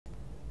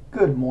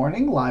Good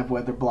morning,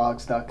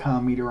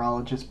 liveweatherblogs.com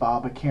meteorologist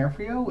Bob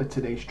Acarfio with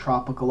today's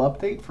tropical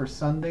update for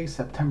Sunday,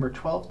 September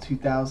 12th,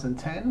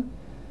 2010.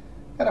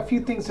 Got a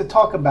few things to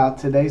talk about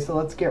today, so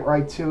let's get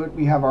right to it.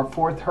 We have our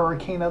fourth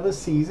hurricane of the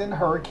season,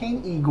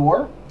 Hurricane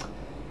Igor.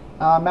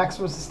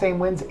 Maximum sustained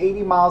winds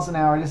 80 miles an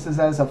hour. This is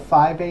as of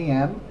 5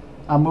 a.m.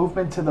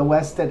 Movement to the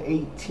west at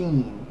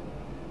 18.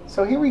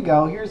 So here we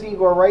go. Here's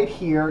Igor right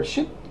here. It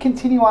should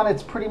continue on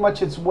pretty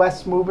much its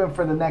west movement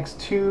for the next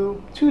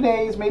two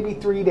days, maybe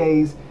 3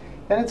 days.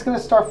 Then it's going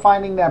to start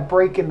finding that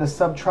break in the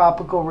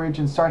subtropical ridge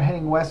and start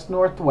heading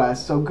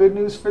west-northwest. So good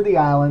news for the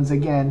islands.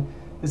 Again,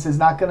 this is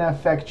not going to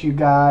affect you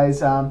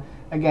guys.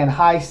 Again,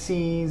 high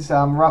seas,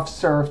 rough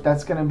surf,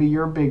 that's going to be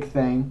your big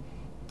thing.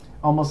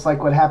 Almost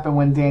like what happened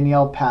when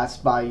Danielle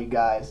passed by you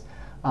guys.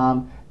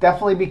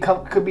 Definitely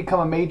could become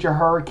a major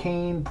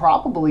hurricane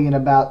probably in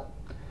about,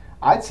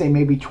 I'd say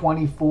maybe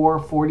 24,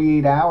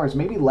 48 hours,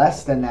 maybe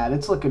less than that.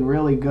 It's looking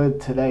really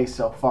good today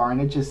so far, and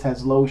it just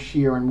has low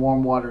shear and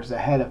warm waters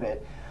ahead of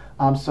it.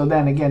 So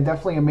then again,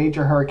 definitely a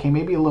major hurricane,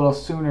 maybe a little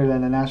sooner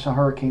than the National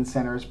Hurricane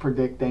Center is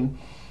predicting.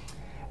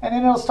 And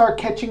then it'll start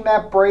catching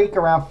that break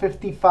around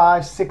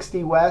 55,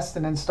 60 west,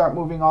 and then start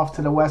moving off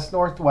to the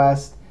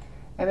west-northwest.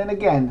 And then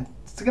again,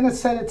 it's going to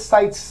set its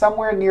sights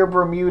somewhere near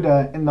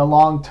Bermuda in the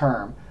long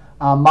term.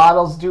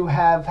 Models do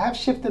have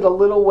shifted a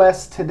little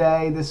west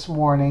today, this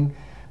morning.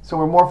 So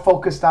we're more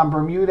focused on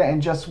Bermuda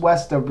and just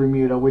west of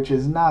Bermuda, which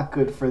is not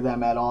good for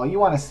them at all. You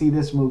want to see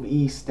this move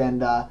east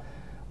and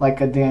like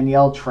a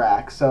Danielle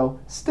track. So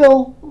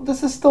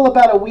this is still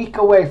about a week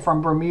away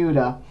from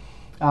Bermuda.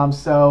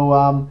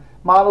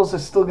 Models are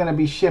still going to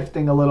be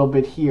shifting a little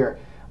bit here.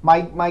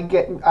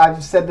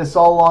 I've said this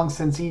all along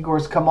since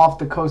Igor's come off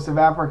the coast of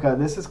Africa.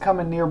 This is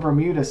coming near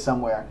Bermuda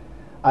somewhere.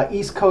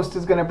 East Coast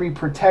is going to be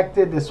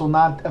protected. This will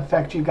not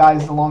affect you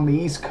guys along the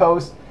East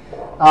Coast.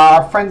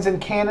 Our friends in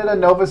Canada,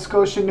 Nova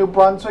Scotia, New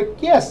Brunswick,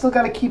 yeah, still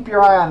got to keep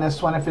your eye on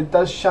this one. If it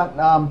does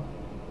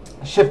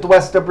shift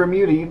west of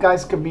Bermuda, you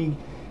guys could be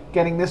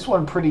getting this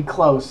one pretty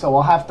close, so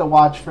we'll have to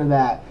watch for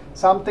that.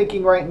 So I'm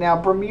thinking right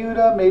now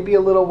Bermuda, maybe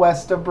a little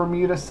west of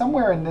Bermuda,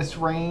 somewhere in this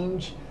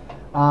range.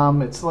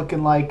 It's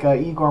looking like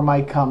Igor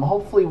might come.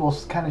 Hopefully we'll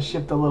kind of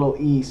shift a little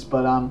east,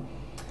 but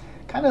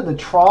kind of the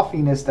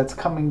troughiness that's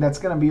coming, that's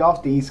going to be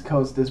off the East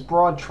Coast, this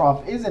broad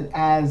trough isn't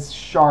as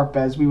sharp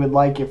as we would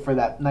like it for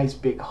that nice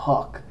big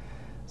hook.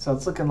 So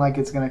it's looking like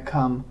it's going to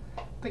come,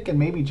 thinking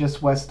maybe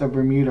just west of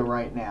Bermuda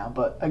right now.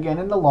 But again,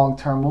 in the long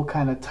term, we'll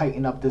kind of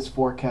tighten up this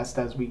forecast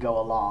as we go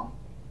along.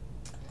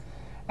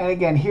 And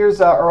again,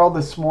 here's Earl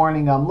this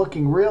morning. I'm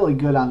looking really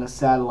good on the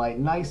satellite.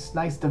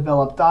 Nice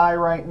developed eye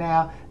right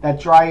now.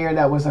 That dry air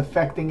that was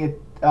affecting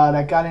it,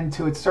 that got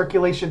into its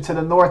circulation to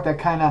the north, that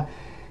kind of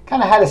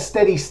had a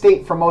steady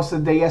state for most of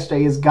the day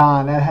yesterday, is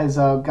gone. That has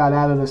got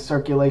out of the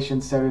circulation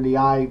center of the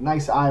eye.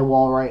 Nice eye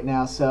wall right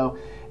now. So,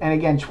 and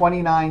again,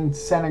 29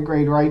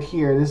 centigrade right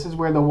here. This is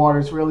where the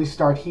waters really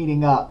start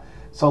heating up.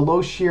 So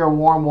low shear,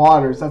 warm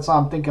waters. That's why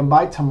I'm thinking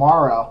by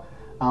tomorrow,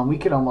 we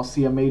could almost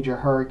see a major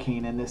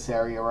hurricane in this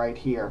area right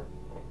here.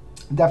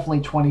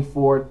 Definitely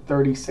 24,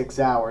 36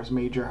 hours,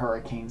 major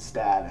hurricane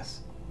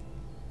status.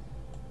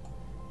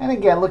 And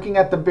again, looking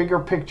at the bigger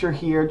picture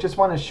here, just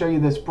want to show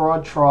you this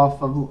broad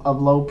trough of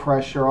low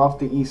pressure off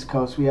the East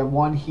Coast. We have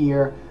one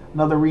here,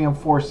 another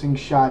reinforcing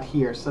shot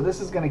here. So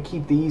this is going to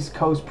keep the East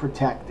Coast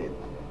protected.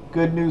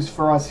 Good news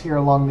for us here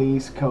along the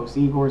East Coast.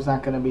 Igor's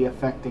not going to be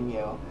affecting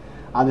you.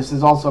 This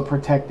is also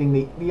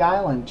protecting the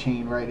island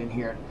chain right in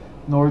here.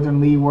 Northern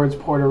Leewards,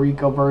 Puerto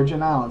Rico,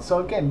 Virgin Islands. So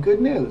again, good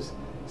news.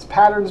 This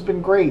pattern's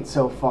been great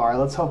so far.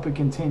 Let's hope it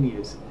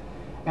continues.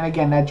 And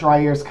again, that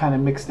dry air is kind of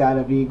mixed out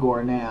of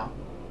Igor now.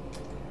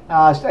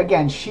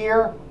 Again,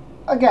 shear,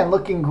 again,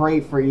 looking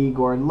great for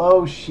Igor.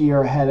 Low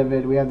shear ahead of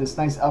it. We have this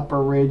nice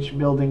upper ridge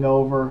building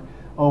over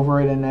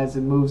it, and as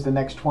it moves the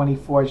next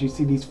 24, as you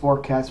see these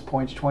forecast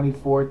points,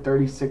 24,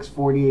 36,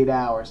 48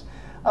 hours.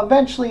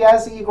 Eventually,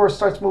 as Igor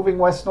starts moving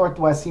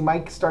west-northwest, he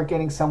might start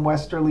getting some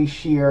westerly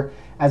shear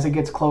as it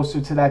gets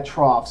closer to that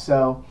trough.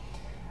 So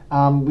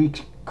we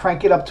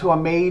crank it up to a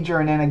major,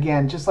 and then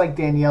again, just like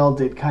Danielle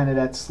did, kind of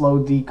that slow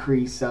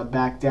decrease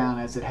back down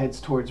as it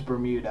heads towards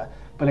Bermuda.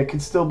 But it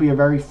could still be a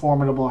very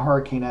formidable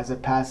hurricane as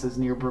it passes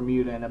near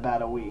Bermuda in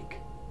about a week.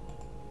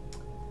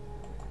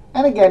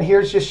 And again,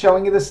 here's just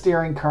showing you the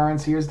steering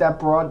currents. Here's that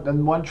broad,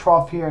 and one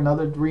trough here,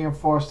 another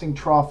reinforcing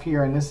trough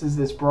here, and this is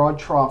this broad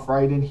trough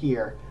right in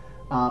here.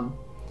 I'm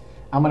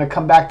going to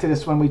come back to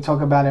this when we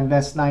talk about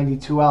Invest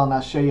 92L, and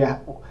I'll show you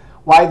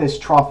why this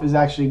trough is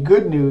actually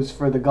good news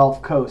for the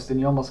Gulf Coast, and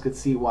you almost could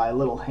see why. A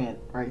little hint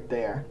right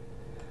there.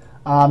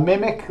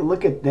 Mimic,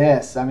 look at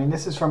this. I mean,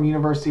 this is from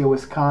University of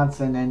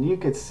Wisconsin, and you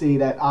could see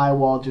that eye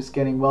wall just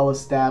getting well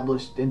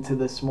established into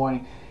this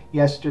morning.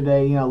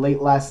 Yesterday, late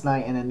last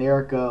night, and then there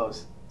it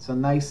goes. So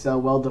nice,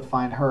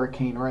 well-defined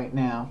hurricane right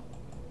now.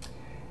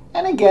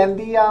 And again,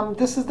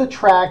 this is the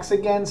tracks.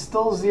 Again,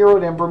 still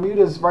zeroed in.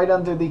 Bermuda's right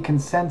under the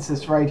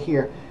consensus right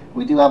here.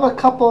 We do have a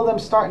couple of them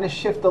starting to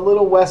shift a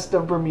little west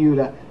of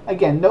Bermuda.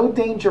 Again, no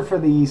danger for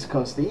the East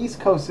Coast. The East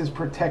Coast is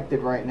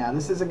protected right now.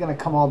 This isn't going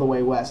to come all the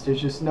way west.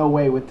 There's just no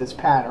way with this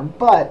pattern.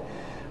 But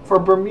for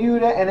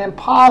Bermuda and then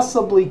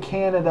possibly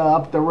Canada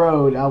up the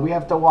road, we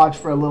have to watch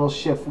for a little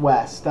shift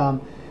west.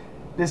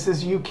 This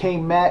is UK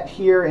Met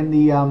here in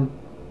the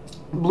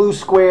blue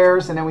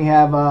squares, and then we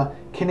have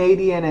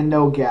Canadian and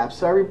no gap.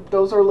 So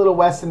those are a little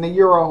west, and the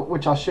Euro,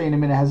 which I'll show you in a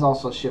minute, has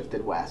also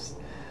shifted west.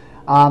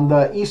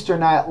 The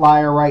eastern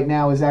outlier right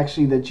now is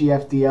actually the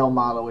GFDL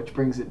model, which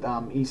brings it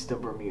east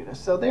of Bermuda.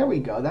 So there we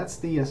go. That's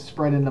the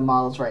spread in the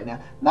models right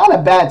now. Not a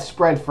bad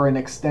spread for an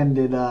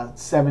extended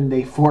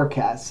 7-day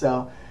forecast.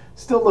 So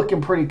still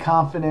looking pretty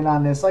confident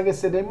on this. Like I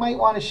said, they might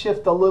want to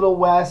shift a little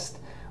west,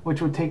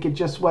 which would take it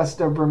just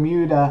west of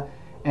Bermuda.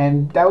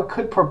 And that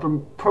could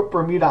put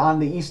Bermuda on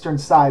the eastern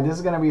side. This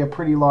is going to be a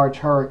pretty large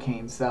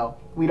hurricane, so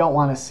we don't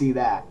want to see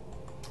that.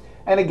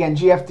 And again,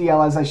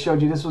 GFDL, as I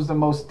showed you, this was the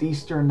most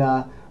eastern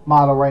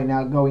model right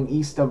now, going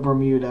east of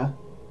Bermuda.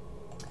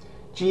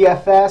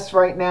 GFS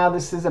right now,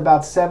 this is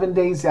about 7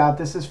 days out.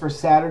 This is for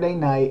Saturday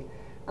night,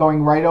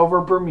 going right over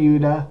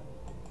Bermuda.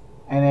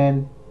 And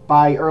then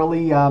by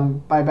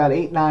about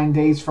 8-9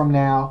 days from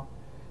now,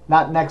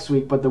 not next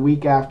week, but the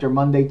week after,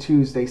 Monday,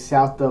 Tuesday,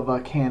 south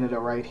of Canada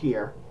right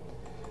here.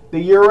 The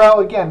Euro,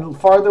 again,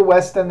 farther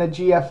west than the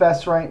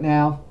GFS right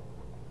now.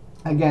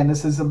 Again,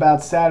 this is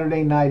about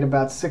Saturday night,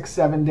 about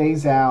 6-7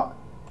 days out.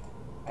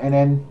 And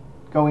then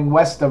going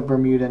west of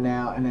Bermuda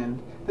now. And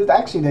then,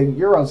 actually, the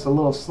Euro's a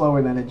little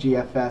slower than the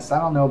GFS. I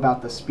don't know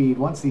about the speed.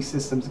 Once these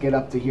systems get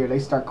up to here, they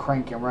start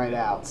cranking right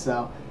out.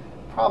 So,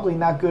 probably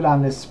not good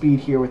on this speed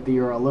here with the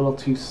Euro. A little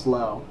too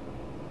slow.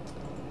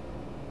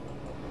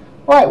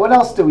 Alright, what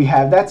else do we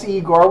have? That's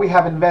Igor. We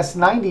have Invest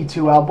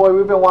 92 out. Boy,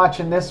 we've been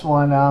watching this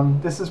one.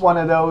 This is one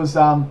of those,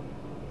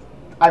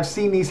 I've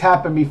seen these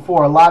happen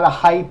before. A lot of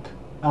hype,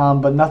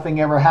 but nothing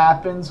ever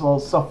happens. Well,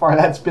 so far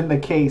that's been the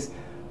case.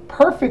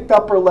 Perfect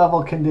upper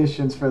level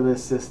conditions for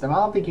this system. I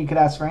don't think you could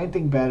ask for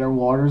anything better.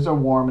 Waters are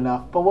warm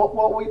enough. But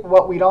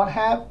what we don't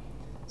have?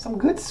 Some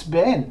good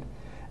spin.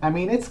 I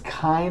mean, it's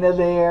kind of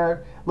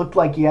there. Looked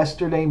like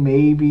yesterday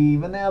maybe.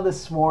 But now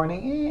this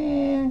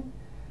morning,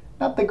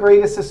 not the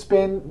greatest of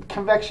spin.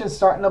 Convection's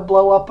starting to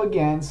blow up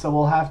again, so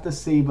we'll have to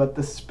see. But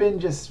the spin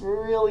just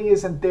really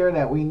isn't there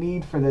that we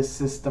need for this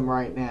system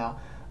right now.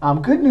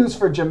 Good news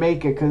for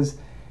Jamaica, because,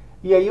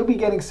 yeah, you'll be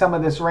getting some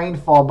of this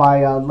rainfall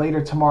by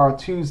later tomorrow,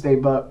 Tuesday.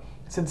 But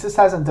since this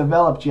hasn't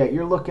developed yet,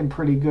 you're looking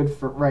pretty good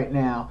for right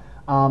now.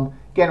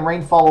 Again,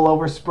 rainfall will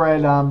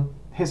overspread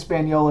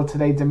Hispaniola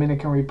today,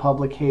 Dominican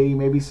Republic, Haiti,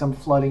 maybe some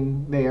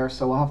flooding there.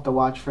 So we'll have to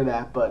watch for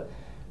that. But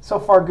so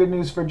far, good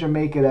news for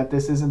Jamaica that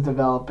this isn't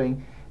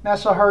developing.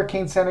 National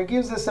Hurricane Center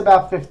gives us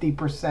about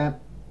 50%.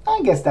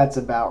 I guess that's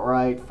about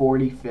right,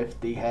 40,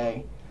 50,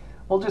 hey.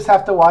 We'll just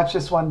have to watch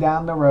this one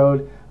down the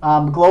road.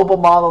 Global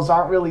models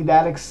aren't really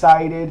that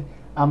excited.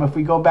 If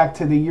we go back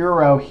to the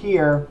Euro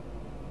here,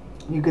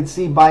 you could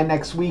see by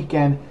next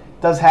weekend,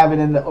 does have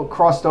it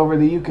crossed over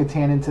the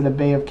Yucatan into the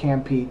Bay of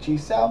Campeche.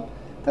 So,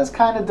 does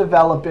kind of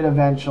develop it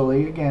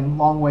eventually. Again,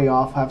 long way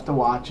off, have to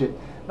watch it.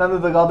 None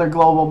of the other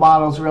global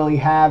models really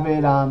have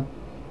it.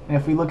 And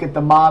if we look at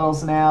the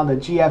models now,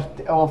 the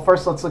well,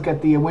 first let's look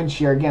at the wind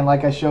shear. Again,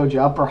 like I showed you,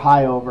 upper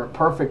high over,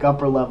 perfect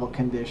upper level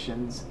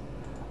conditions.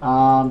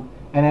 And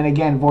then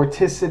again,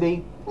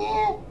 vorticity,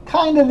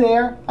 kind of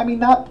there. I mean,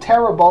 not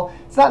terrible.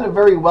 It's not a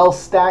very well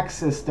stacked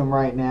system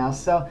right now.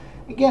 So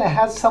again, it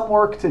has some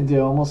work to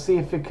do, and we'll see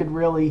if it could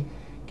really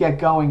get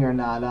going or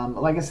not.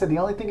 Like I said, the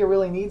only thing it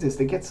really needs is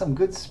to get some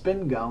good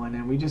spin going,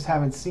 and we just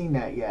haven't seen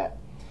that yet.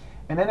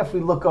 And then if we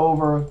look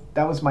over,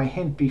 that was my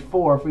hint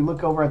before, if we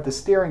look over at the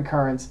steering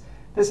currents,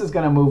 this is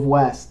going to move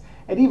west.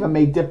 It even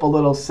may dip a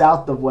little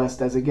south of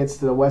west as it gets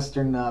to the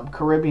western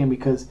Caribbean,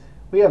 because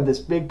we have this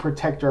big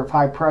protector of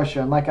high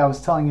pressure. And like I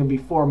was telling you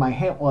before, my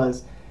hint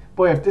was,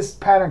 boy, if this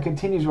pattern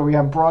continues where we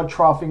have broad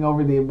troughing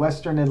over the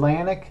western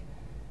Atlantic,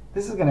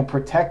 this is going to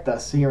protect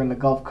us here in the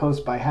Gulf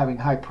Coast by having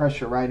high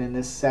pressure right in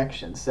this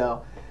section.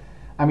 So,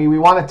 I mean, we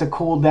want it to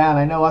cool down.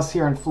 I know us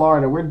here in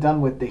Florida, we're done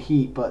with the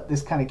heat, but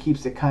this kind of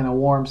keeps it kind of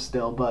warm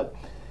still. But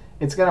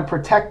it's going to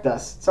protect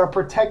us. It's our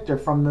protector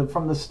from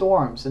the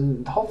storms.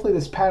 And hopefully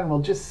this pattern will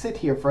just sit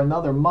here for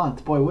another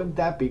month. Boy, wouldn't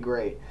that be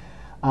great?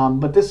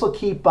 But this will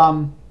keep,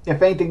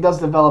 if anything does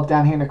develop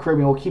down here in the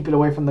Caribbean, we'll keep it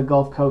away from the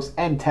Gulf Coast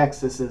and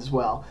Texas as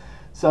well.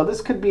 So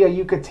this could be a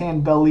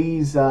Yucatan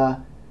Belize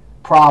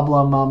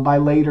problem by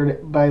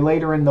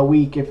later in the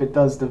week if it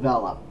does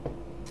develop.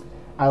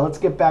 All right, let's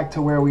get back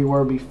to where we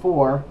were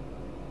before.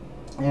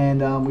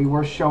 And we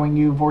were showing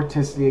you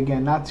vorticity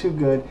again, not too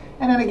good.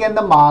 And then again,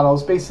 the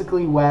models,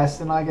 basically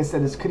west. And like I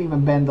said, this could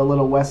even bend a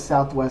little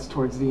west-southwest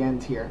towards the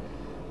end here.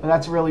 But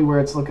that's really where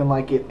it's looking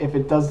like it. If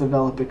it does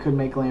develop, it could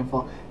make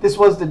landfall. This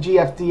was the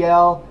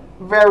GFDL.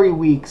 Very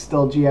weak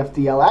still,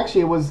 GFDL.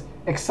 Actually, it was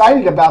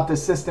excited about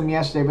this system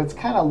yesterday, but it's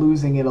kind of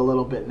losing it a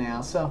little bit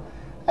now. So,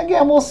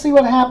 again, we'll see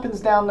what happens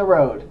down the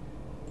road.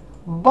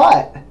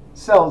 But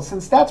So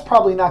since that's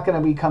probably not going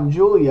to become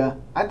Julia,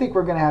 I think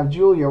we're going to have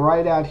Julia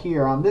right out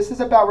here. This is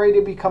about ready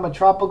to become a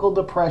tropical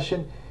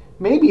depression,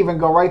 maybe even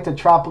go right to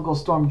Tropical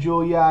Storm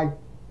Julia.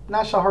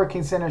 National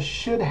Hurricane Center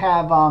should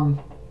have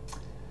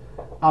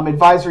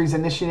advisories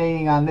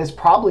initiating on this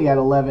probably at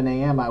 11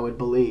 a.m. I would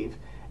believe,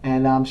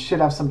 and should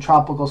have some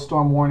tropical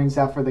storm warnings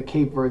out for the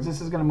Cape Verdes.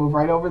 This is going to move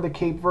right over the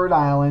Cape Verde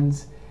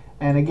Islands,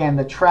 and again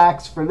the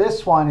tracks for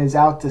this one is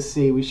out to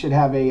sea. We should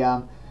have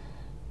a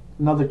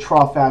another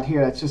trough out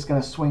here that's just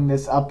going to swing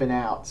this up and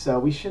out, so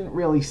we shouldn't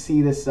really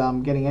see this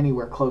getting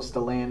anywhere close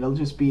to land. It'll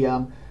just be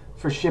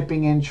for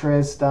shipping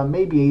interest,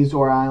 maybe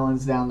Azore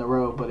Islands down the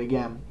road, but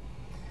again,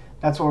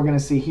 that's what we're going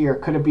to see here.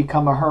 Could it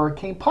become a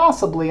hurricane?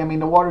 Possibly. I mean,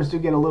 the waters do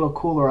get a little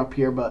cooler up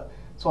here, but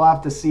so we'll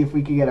have to see if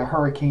we could get a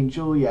Hurricane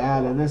Julia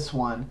out of this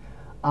one.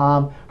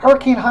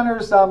 Hurricane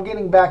Hunters,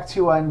 getting back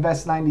to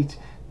Invest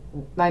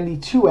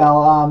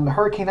 92L.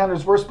 Hurricane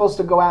Hunters, we're supposed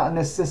to go out in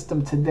this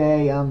system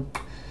today.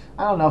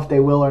 I don't know if they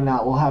will or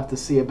not. We'll have to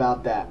see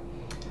about that.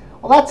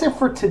 Well, that's it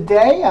for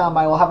today.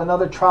 I will have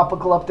another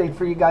tropical update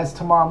for you guys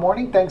tomorrow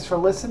morning. Thanks for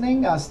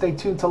listening. Stay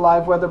tuned to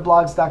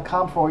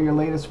liveweatherblogs.com for all your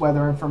latest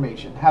weather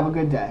information. Have a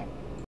good day.